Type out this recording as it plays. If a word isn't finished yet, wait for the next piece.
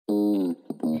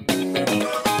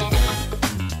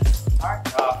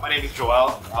name is Joel,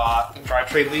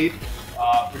 drivetrain lead.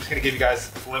 We're just gonna give you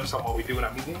guys a glimpse on what we do in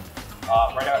our meeting.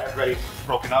 Right now, everybody's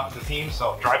broken up into teams,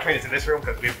 so drivetrain is in this room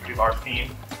because we have a pretty large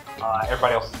team.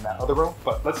 Everybody else is in that other room,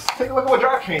 but let's take a look at what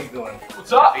drivetrain's doing.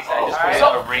 What's up? What's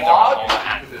up?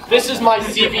 This is my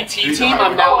CVT team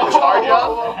I'm now in charge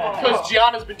of because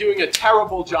Gianna's been doing a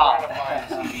terrible job.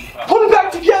 Put it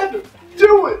back together!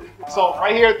 Do it! So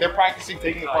right here, they're practicing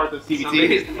taking apart the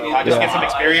CVT. Just get some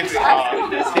experience. These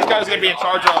guys are going to be in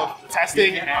charge of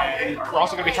testing, and we're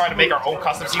also going to be trying to make our own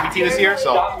custom CVT this year.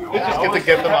 So we just get to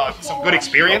give them some good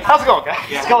experience. How's it going, guys?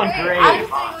 It's going great.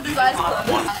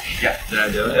 Yeah, did I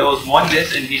do it? It was one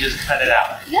miss, and he just cut it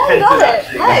out. Yeah, I got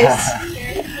it. Nice.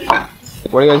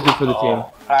 What do you guys do for the team?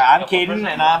 I'm Caden,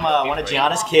 and I'm one of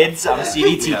Gianna's kids. I'm a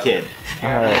CVT kid.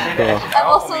 Alright, cool. I'm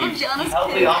also one of Gianna's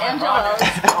kids and Joel's.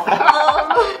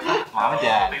 Mom and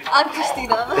Dad. I'm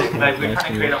Christina.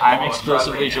 I'm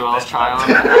exclusively Joel's child.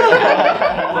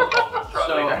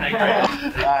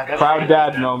 Proud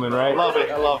dad moment, right? Love it,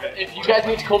 I love it. If you guys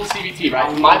need to call the CVT,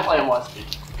 right, my plan was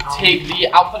take the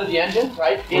output of the engine,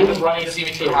 right, in the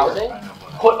CVT housing,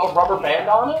 put a rubber band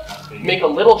on it, make a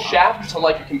little shaft to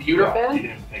like a computer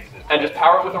fan, and just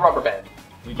power it with a rubber band.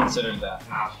 We considered that.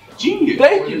 Genius.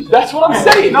 Thank you. That's what I'm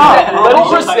saying.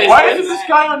 Why isn't this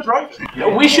guy on drive?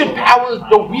 We should power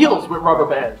the wheels with rubber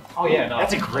bands. Oh yeah, no.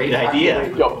 That's a great idea.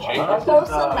 Yo, Jake.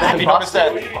 Have you noticed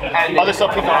that other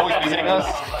sub people are always visiting us?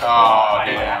 Oh,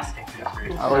 yeah.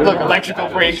 Look, electrical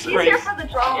brakes. He's here for the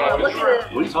drama. Look at it.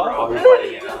 What are you talking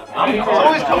about? I'm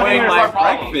always doing my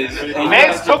breakfast.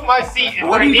 Mans took my seat and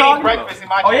started eating breakfast in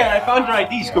my Oh yeah, I found your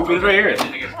ID. Scoop it right here.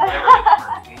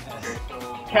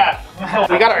 Cat.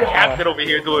 We got our captain over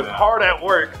here doing hard at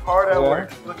work. Hard at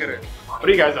work. Look at her. What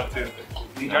are you guys up to?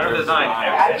 Generative design.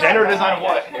 Generative design of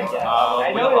what?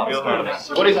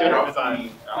 What is generative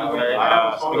design?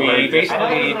 We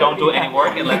basically don't do any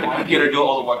work and let the computer do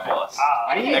all the work for us.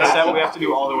 Except we have to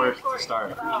do all the work to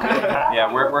start.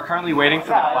 Yeah, we're currently waiting for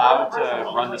the cloud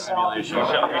to run the simulation. This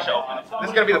is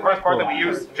going to be the first part that we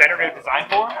use generative design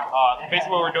for.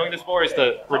 Basically what we're doing this for is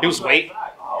to reduce weight.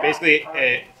 Basically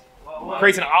it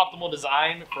creates an optimal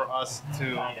design for us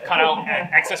to cut out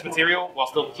excess material while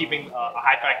still keeping a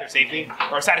high factor of safety,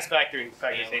 or a satisfactory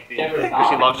factor of safety.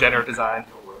 She loves generative design.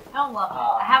 I don't love it.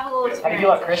 I have a little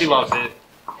experience. She loves it.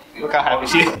 Look how happy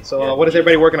she is. So what is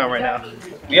everybody working on right now?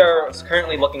 We are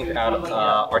currently looking at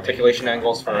articulation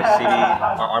angles for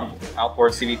our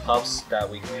outboard CV puffs that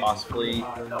we possibly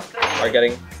are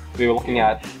getting. We were looking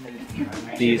at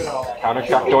these counter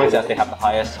track joints as they have the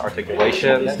highest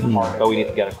articulations, but we need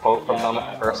to get a quote from them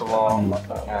first of all and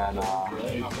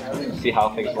see how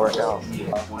things work out.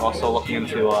 We're also looking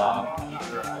into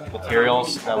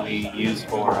materials that we use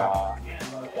for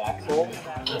the axle,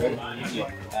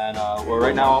 and we're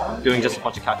right now doing just a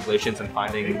bunch of calculations and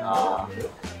finding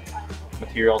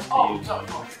materials to use.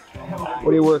 What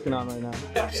are you working on right now?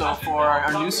 So for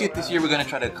our new seat this year, we're going to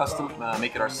try to custom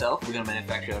make it ourselves. We're going to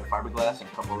manufacture fiberglass and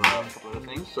a couple of other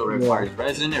things. So it requires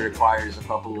resin, it requires a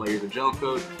couple of layers of gel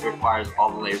coat, it requires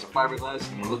all the layers of fiberglass,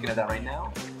 and we're looking at that right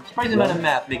now. Surprising amount of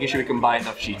math, making sure we can buy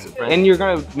enough sheets of resin. And you're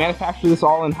going to manufacture this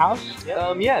all in-house?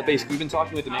 Yeah, basically we've been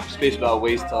talking with the makerspace about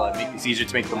ways to make this easier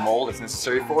to make the mold that's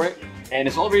necessary for it. And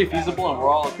it's all very feasible, and we're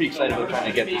all pretty excited about trying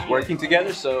to get this working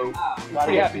together, so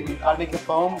pretty happy. Gotta make the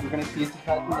foam. We're gonna use the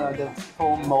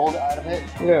foam mold out of it.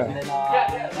 Yeah. And then,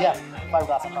 yeah,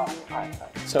 fiberglass on top.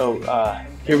 So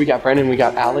here we got Brendan, we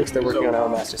got Alex. They're working on our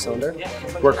master cylinder.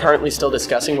 We're currently still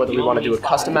discussing whether we want to do a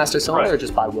custom master cylinder or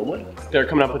just buy Wilwood. They're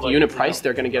coming up with a unit price.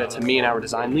 They're going to get it to me and our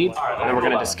design lead, and then we're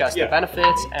going to discuss the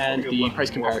benefits and the price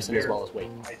comparison as well as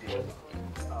weight.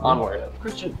 Onward.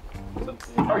 Christian,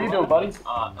 how are you doing, buddy?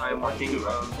 I'm working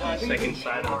on the second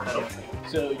side of the pedal.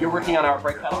 So you're working on our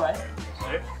brake pedal, right?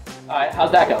 Alright,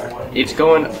 how's that going? It's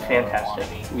going fantastic.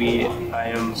 I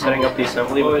am setting up the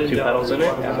assembly with the two pedals in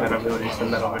it, and then I'm going to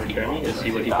send that over to Jeremy to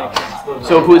see what he thinks.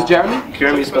 So who is Jeremy?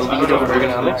 Jeremy's the lead of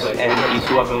ergonomics, and he's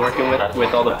who I've been working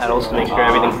with all the pedals to make sure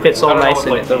everything fits all nice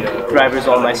and the driver's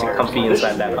all nice and comfy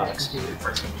inside that box.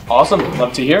 Awesome,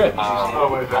 love to hear it.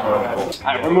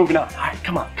 Alright, we're moving on. Alright,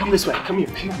 come on, come this way, come here.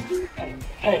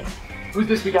 Hey, who's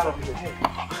this we got over here? Hey.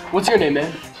 What's your name,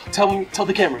 man? Tell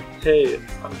the camera. Hey,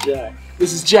 I'm Jack.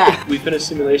 This is Jack. We finished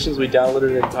simulations. We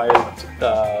downloaded an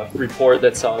entire report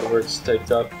that SolidWorks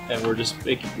typed up, and we're just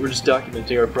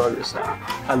documenting our progress now.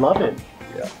 I love it.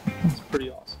 Yeah, it's pretty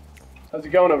awesome. How's it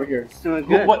going over here? Doing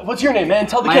good. What's your name, man?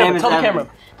 Tell the camera. Tell the camera.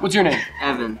 What's your name?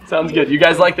 Evan. Sounds good. You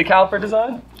guys like the caliper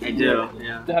design? I do.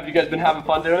 Yeah. Have you guys been having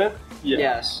fun doing it? Yeah.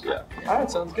 Yes. Yeah. All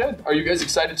right, sounds good. Are you guys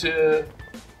excited to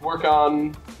work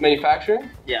on manufacturing?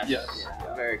 Yes. Yes.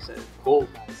 Yeah, very excited. Cool.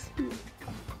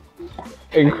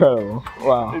 Incredible.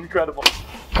 Wow. Incredible.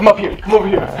 Come up here. Come over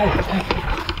here.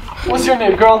 What's your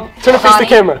name, girl? Turn and face the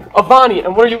camera. Avani,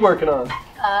 and what are you working on?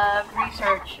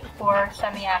 Research for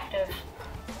semi-active.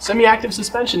 Semi-active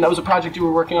suspension. That was a project you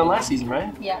were working on last season,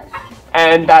 right? Yes.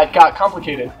 And that got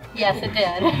complicated. Yes, it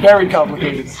did. Very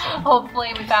complicated.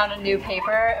 Hopefully we found a new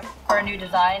paper for a new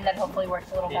design that hopefully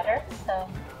works a little better. So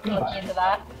looking into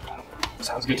that.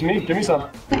 Sounds good to me. Give me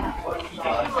some.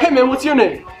 Hey man, what's your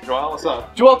name? Joel, what's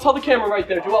up? Joel, tell the camera right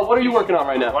there. Joel, what are you working on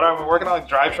right now? What I'm working on,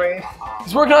 drivetrain.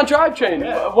 He's working on drivetrain.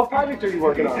 Yeah. What project are you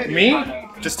working on? Me?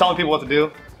 Just telling people what to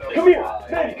do. Come here.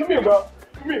 Hey, come here, bro.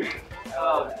 Come here.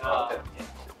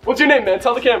 What's your name, man?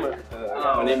 Tell the camera.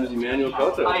 My name is Emmanuel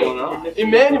Cota. What's going on?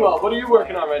 Emmanuel, what are you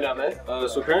working on right now, man?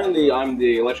 So currently I'm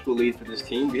the electrical lead for this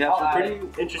team. We have some pretty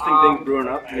interesting things brewing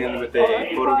up, mainly with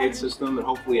a photo gate system and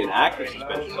hopefully an active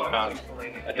suspension. So I found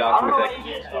a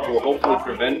document that will hopefully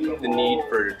prevent the need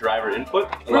for driver input.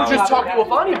 We were just talking to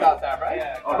Avani about that,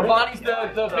 right? Avani's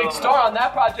the big star on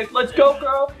that project. Let's go,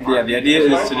 girl. Yeah, the idea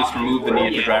is to just remove the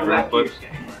need for driver input.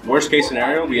 Worst case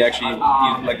scenario, we actually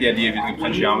like the idea of using a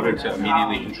potentiometer to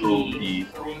immediately control the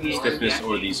stiffness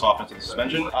or the softness of the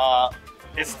suspension.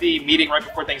 It's the meeting right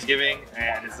before Thanksgiving,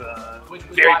 and it's a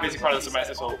very busy part of the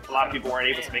semester, so a lot of people weren't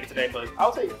able to make it today, but I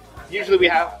would say usually we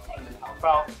have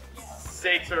about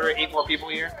 6 or 8 more people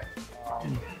here.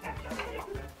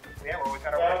 Yeah, we're always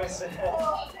at our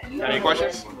work. Any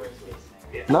questions?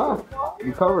 No,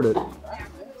 you covered it.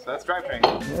 So that's drivetrain.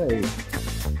 Hey.